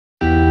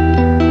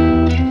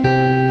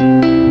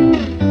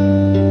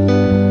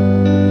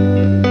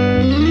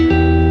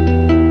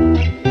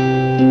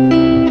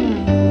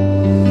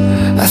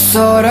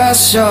I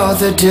saw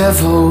the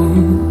devil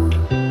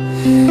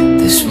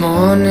this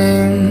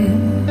morning,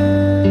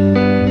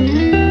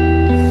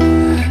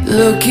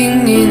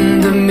 looking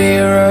in the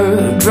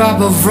mirror, drop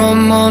of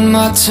rum on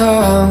my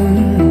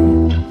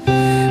tongue,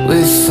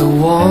 with a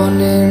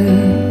warning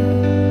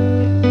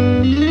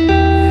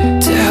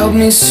to help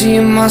me see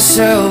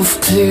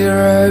myself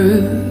clearer.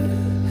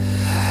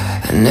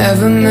 I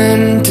never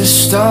meant to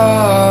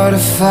start a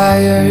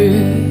fire,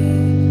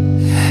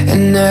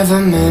 and never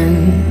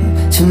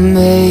meant to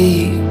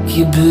make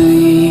you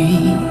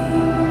bleed.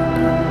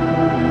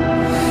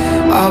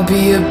 I'll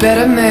be a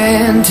better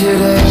man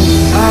today.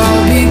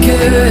 I'll be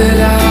good,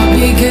 I'll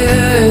be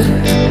good,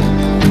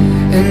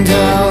 and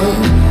I'll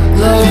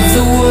love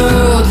the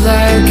world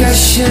like I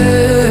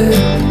should.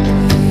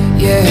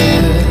 Yeah,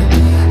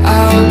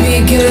 I'll be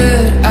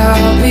good,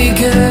 I'll be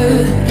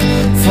good,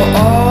 for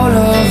all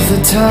of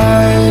the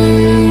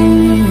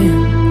time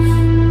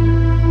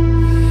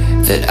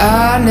that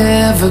I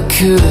never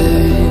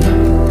could.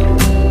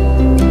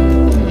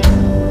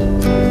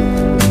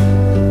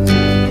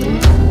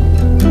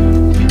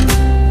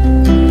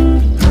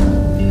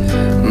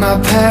 My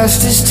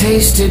past has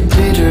tasted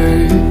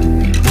bitter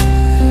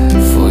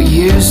for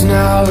years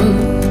now,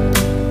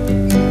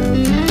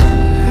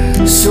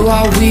 so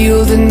I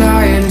wield an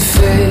iron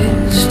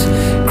fist.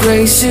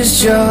 Grace is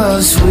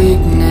just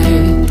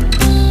weakness,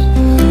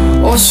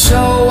 or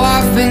so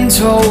I've been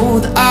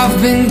told.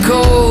 I've been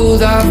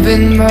cold, I've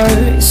been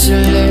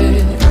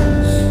merciless,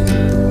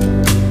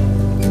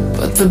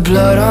 but the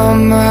blood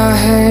on my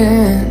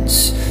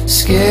hands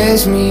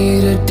scares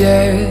me to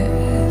death.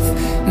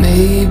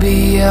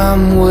 Maybe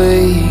I'm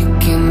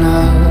waking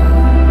up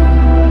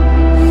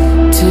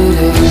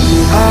today.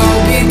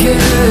 I'll be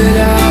good,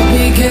 I'll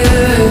be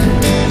good,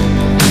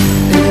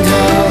 and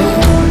I'll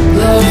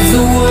love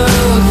the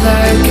world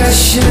like I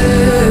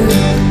should.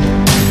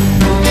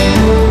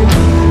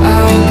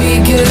 I'll be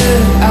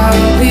good,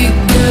 I'll be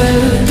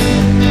good,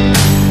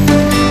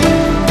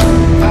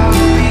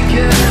 I'll be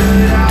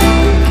good, I'll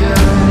be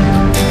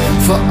good,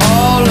 for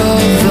all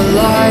of the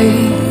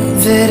light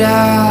that I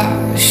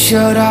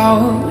shut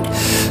out,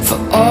 for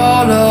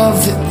all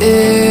of the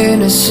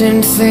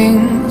innocent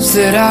things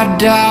that I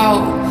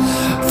doubt,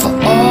 for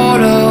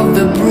all of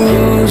the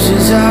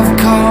bruises I've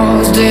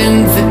caused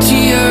and the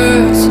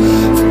tears,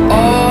 for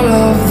all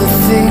of the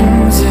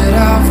things that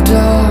I've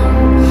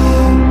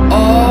done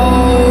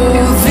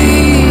all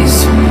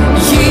these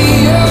years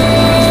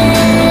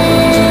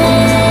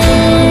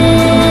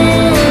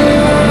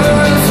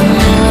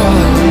more.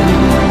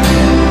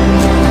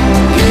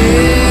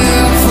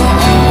 Yeah, for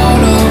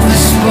all of the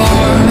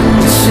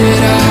sparks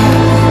that I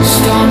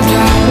stomped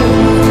out,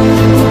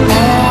 for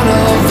all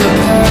of the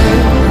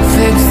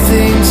perfect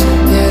things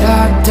that I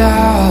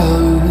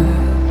doubt.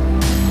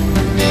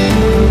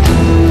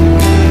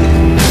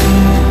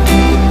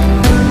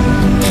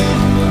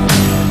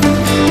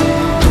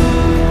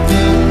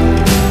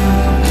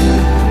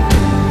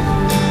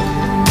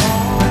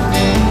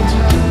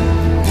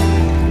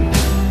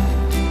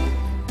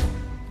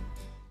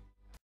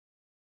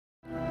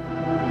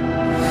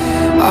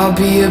 I'll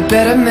be a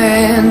better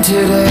man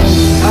today.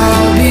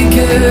 I'll be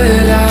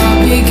good, I'll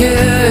be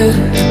good,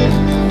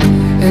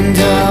 and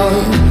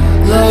I'll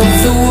love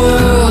the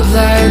world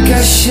like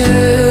I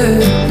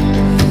should.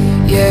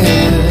 Yeah,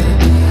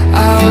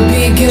 I'll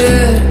be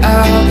good,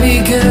 I'll be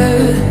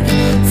good,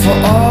 for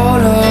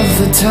all of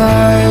the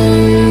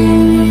time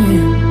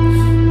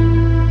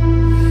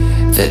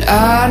that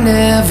I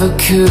never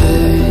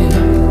could.